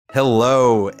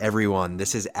Hello, everyone.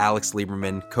 This is Alex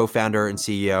Lieberman, co-founder and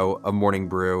CEO of Morning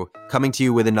Brew, coming to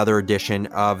you with another edition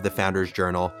of the Founder's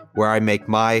Journal, where I make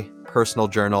my personal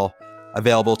journal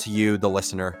available to you, the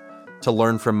listener, to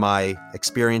learn from my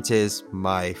experiences,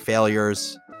 my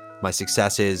failures, my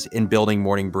successes in building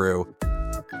Morning Brew.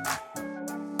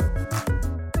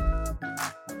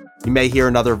 You may hear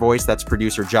another voice. That's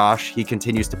producer Josh. He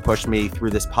continues to push me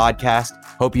through this podcast.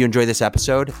 Hope you enjoy this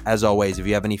episode. As always, if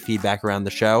you have any feedback around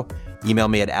the show, email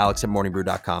me at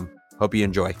alex@morningbrew.com. Hope you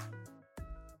enjoy.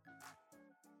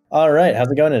 All right.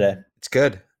 How's it going today? It's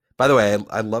good. By the way,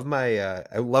 I love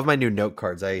my new note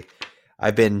cards.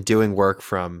 I've been doing work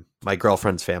from my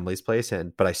girlfriend's family's place,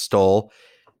 but I stole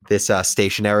this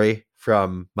stationery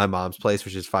from my mom's place,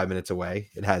 which is 5 minutes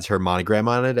away. It has her monogram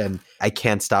on it, and I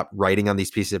can't stop writing on these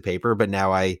pieces of paper. But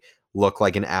now I look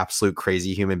like an absolute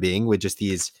crazy human being with just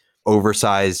these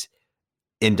oversized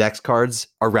index cards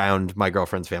around my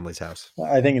girlfriend's family's house.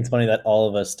 I think it's funny that all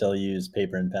of us still use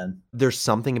paper and pen. There's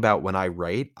something about when I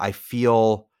write, I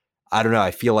feel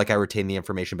like I retain the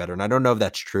information better. And I don't know if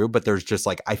that's true, but there's just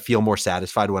like, I feel more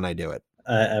satisfied when I do it.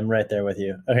 I'm right there with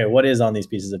you. Okay, what is on these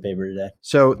pieces of paper today?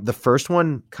 So the first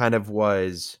one kind of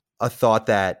was a thought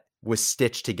that was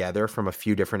stitched together from a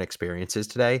few different experiences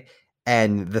today.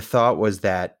 And the thought was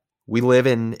that we live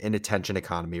in an attention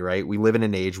economy, right? We live in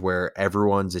an age where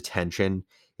everyone's attention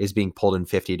is being pulled in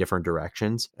 50 different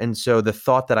directions. And so the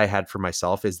thought that I had for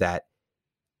myself is that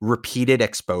repeated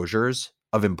exposures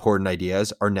of important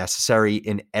ideas are necessary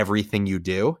in everything you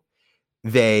do.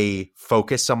 They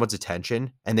focus someone's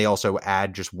attention and they also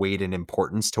add just weight and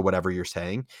importance to whatever you're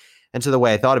saying. And so the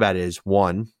way I thought about it is,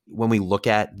 one, when we look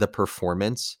at the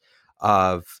performance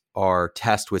of our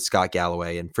test with Scott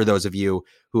Galloway, and for those of you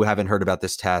who haven't heard about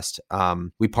this test,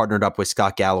 we partnered up with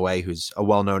Scott Galloway, who's a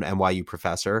well-known NYU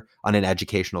professor, on an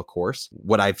educational course.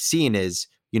 What I've seen is,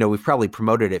 we've probably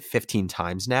promoted it 15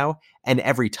 times now, and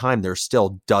every time there's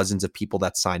still dozens of people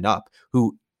that signed up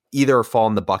who either fall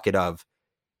in the bucket of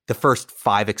the first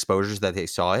 5 exposures that they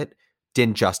saw it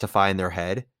didn't justify in their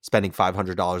head spending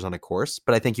 $500 on a course.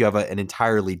 But I think you have an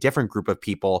entirely different group of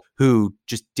people who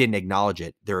just didn't acknowledge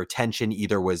it. Their attention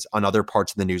either was on other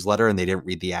parts of the newsletter and they didn't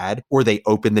read the ad, or they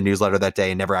opened the newsletter that day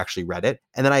and never actually read it.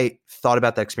 And then I thought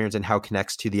about that experience and how it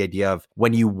connects to the idea of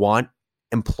when you want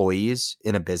employees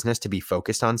in a business to be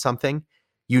focused on something,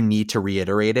 you need to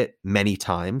reiterate it many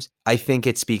times. I think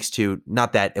it speaks to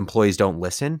not that employees don't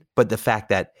listen, but the fact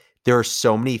that there are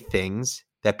so many things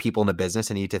that people in a business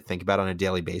need to think about on a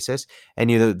daily basis. And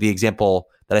the example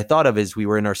that I thought of is we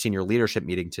were in our senior leadership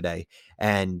meeting today,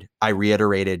 and I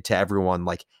reiterated to everyone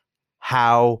like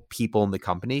how people in the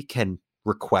company can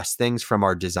request things from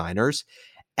our designers.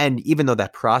 And even though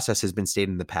that process has been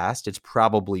stated in the past, it's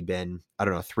probably been,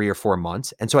 3 or 4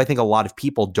 months. And so I think a lot of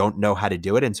people don't know how to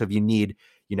do it. And so if you need,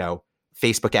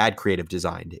 Facebook ad creative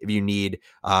designed, if you need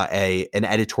an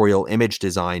editorial image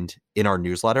designed in our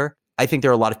newsletter, I think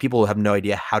there are a lot of people who have no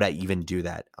idea how to even do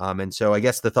that. And so I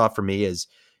guess the thought for me is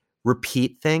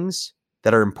repeat things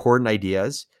that are important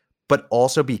ideas, but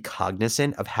also be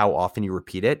cognizant of how often you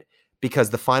repeat it. Because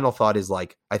the final thought is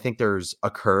like, I think there's a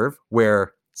curve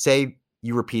where, say,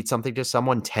 you repeat something to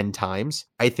someone 10 times.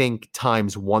 I think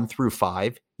times 1 through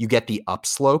 5, you get the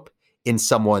upslope in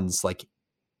someone's like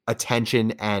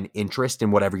attention and interest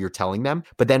in whatever you're telling them.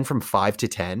 But then from 5 to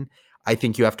 10, I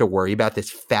think you have to worry about this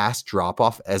fast drop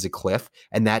off as a cliff.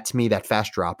 And that, to me, that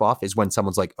fast drop off is when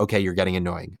someone's like, okay, you're getting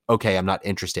annoying. Okay, I'm not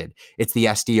interested. It's the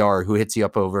SDR who hits you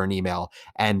up over an email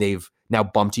and they've now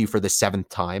bumped you for the 7th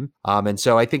time. And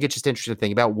so I think it's just interesting to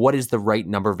think about what is the right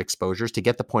number of exposures to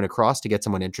get the point across, to get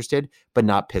someone interested, but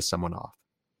not piss someone off.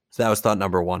 So that was thought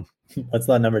number 1. What's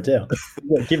thought number 2?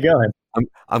 Keep going.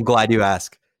 I'm glad you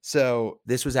asked. So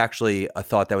this was actually a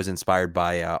thought that was inspired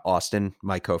by Austin,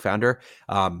 my co-founder.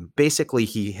 Basically,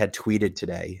 he had tweeted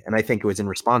today, and I think it was in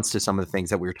response to some of the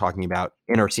things that we were talking about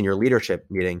in our senior leadership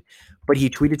meeting. But he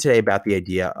tweeted today about the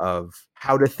idea of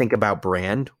how to think about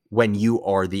brand when you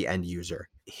are the end user.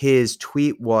 His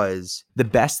tweet was, the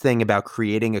best thing about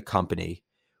creating a company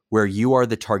where you are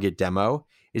the target demo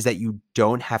is that you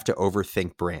don't have to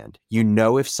overthink brand. You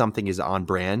know if something is on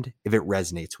brand, if it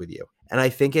resonates with you. And I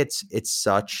think it's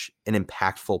such an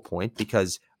impactful point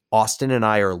because Austin and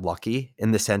I are lucky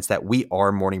in the sense that we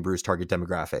are Morning Brew's target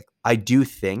demographic. I do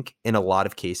think in a lot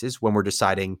of cases when we're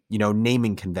deciding,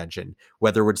 naming convention,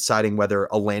 whether we're deciding whether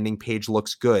a landing page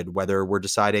looks good, whether we're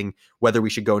deciding whether we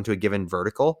should go into a given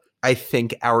vertical, I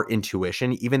think our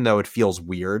intuition, even though it feels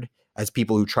weird as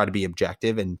people who try to be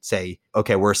objective and say,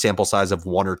 okay, we're a sample size of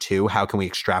 1 or 2, how can we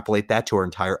extrapolate that to our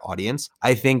entire audience?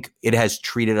 I think it has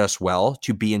treated us well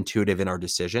to be intuitive in our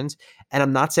decisions. And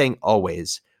I'm not saying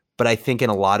always, But I think in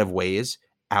a lot of ways,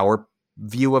 our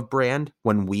view of brand,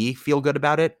 when we feel good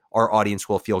about it, our audience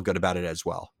will feel good about it as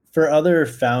well. For other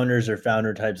founders or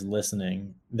founder types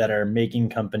listening that are making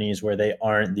companies where they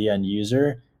aren't the end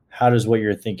user, how does what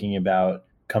you're thinking about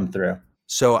come through?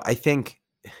 So I think,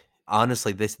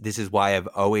 honestly, this is why I've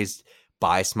always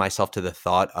biased myself to the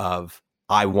thought of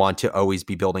I want to always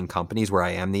be building companies where I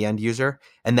am the end user.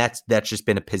 And that's just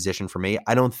been a position for me.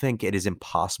 I don't think it is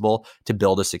impossible to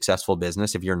build a successful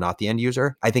business if you're not the end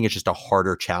user. I think it's just a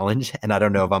harder challenge. And I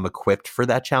don't know if I'm equipped for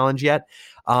that challenge yet.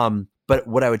 But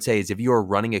what I would say is if you are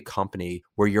running a company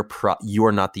where you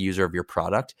are not the user of your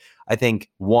product, I think,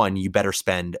 one, you better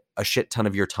spend a shit ton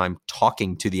of your time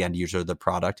talking to the end user of the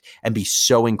product and be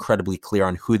so incredibly clear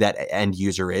on who that end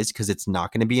user is, because it's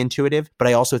not going to be intuitive. But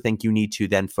I also think you need to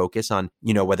then focus on,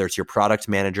 whether it's your product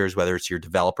managers, whether it's your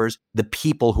developers, the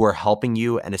people who are helping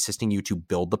you and assisting you to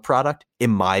build the product,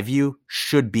 in my view,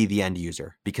 should be the end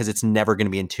user, because it's never going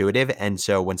to be intuitive. And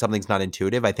so when something's not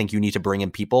intuitive, I think you need to bring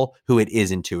in people who it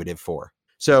is intuitive for.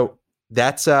 So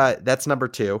that's number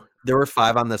 2. There were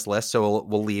 5 on this list, so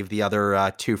we'll leave the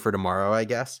other 2 for tomorrow, I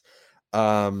guess.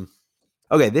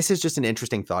 Okay, this is just an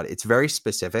interesting thought. It's very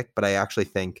specific, but I actually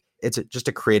think it's just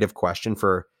a creative question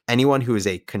for anyone who is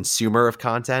a consumer of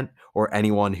content or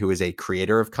anyone who is a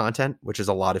creator of content, which is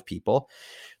a lot of people.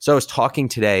 So I was talking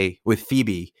today with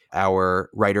Phoebe,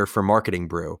 our writer for Marketing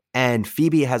Brew, and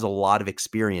Phoebe has a lot of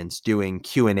experience doing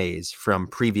Q&As from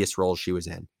previous roles she was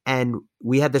in. And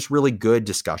we had this really good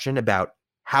discussion about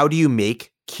how do you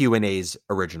make Q&As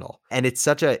original? And it's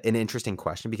such an interesting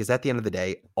question, because at the end of the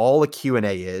day, all a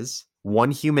Q&A is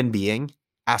one human being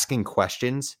asking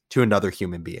questions to another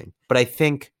human being. But I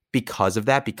think because of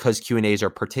that, because Q&As are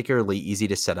particularly easy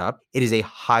to set up, it is a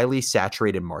highly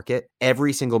saturated market.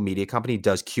 Every single media company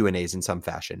does Q&As in some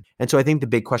fashion. And so I think the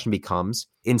big question becomes,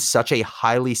 in such a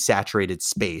highly saturated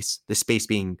space, the space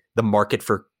being the market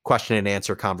for question and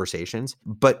answer conversations,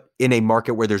 but in a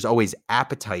market where there's always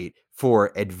appetite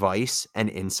for advice and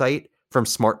insight from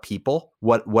smart people,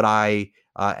 what I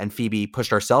and Phoebe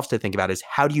pushed ourselves to think about is,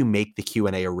 how do you make the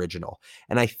Q&A original?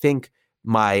 And I think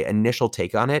my initial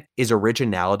take on it is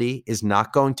originality is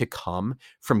not going to come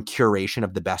from curation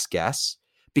of the best guests,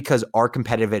 because our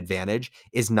competitive advantage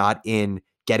is not in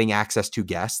getting access to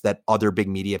guests that other big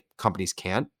media companies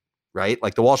can't, right?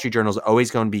 Like the Wall Street Journal is always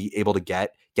going to be able to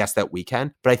get guests that we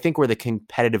can. But I think where the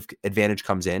competitive advantage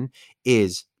comes in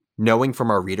is knowing from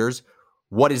our readers,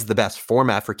 what is the best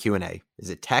format for Q&A? Is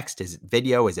it text? Is it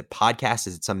video? Is it podcast?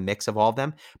 Is it some mix of all of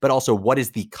them? But also, what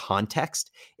is the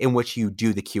context in which you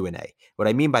do the Q&A? What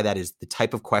I mean by that is the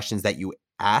type of questions that you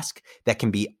ask that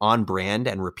can be on brand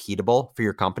and repeatable for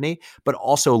your company, but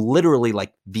also literally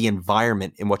like the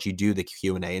environment in which you do the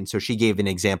Q&A. And so she gave an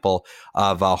example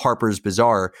of Harper's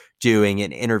Bazaar doing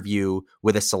an interview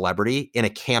with a celebrity in a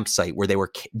campsite where they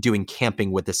were doing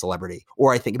camping with the celebrity.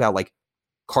 Or I think about like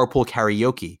Carpool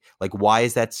Karaoke. Like, why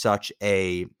is that such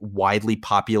a widely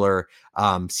popular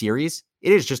series?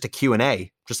 It is just a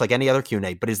Q&A, just like any other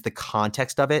Q&A, but it's the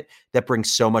context of it that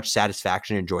brings so much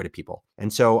satisfaction and joy to people.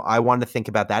 And so I wanted to think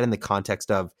about that in the context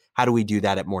of, how do we do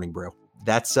that at Morning Brew?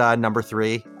 That's number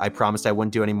 3. I promised I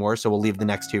wouldn't do any more, so we'll leave the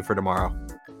next 2 for tomorrow.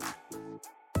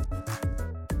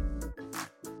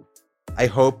 I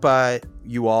hope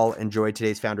you all enjoyed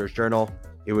today's Founders Journal.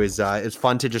 It was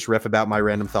fun to just riff about my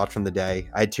random thoughts from the day.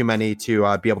 I had too many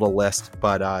to be able to list,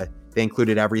 but they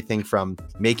included everything from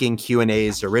making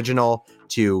Q&As original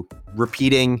to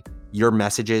repeating your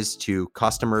messages to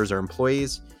customers or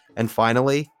employees. And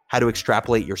finally, how to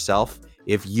extrapolate yourself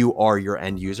if you are your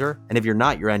end user. And if you're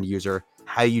not your end user,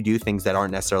 how you do things that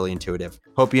aren't necessarily intuitive.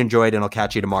 Hope you enjoyed, and I'll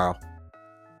catch you tomorrow.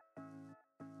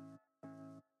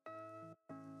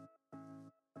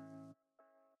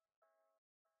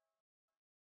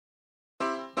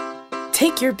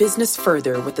 Take your business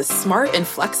further with the smart and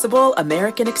flexible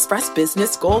American Express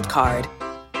Business Gold Card.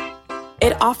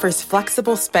 It offers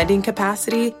flexible spending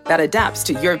capacity that adapts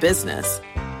to your business.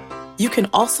 You can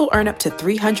also earn up to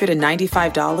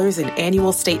 $395 in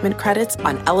annual statement credits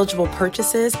on eligible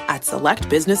purchases at select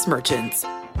business merchants.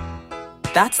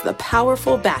 That's the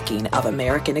powerful backing of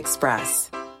American Express.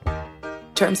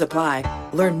 Terms apply.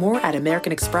 Learn more at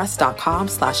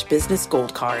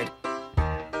americanexpress.com/businessgoldcard.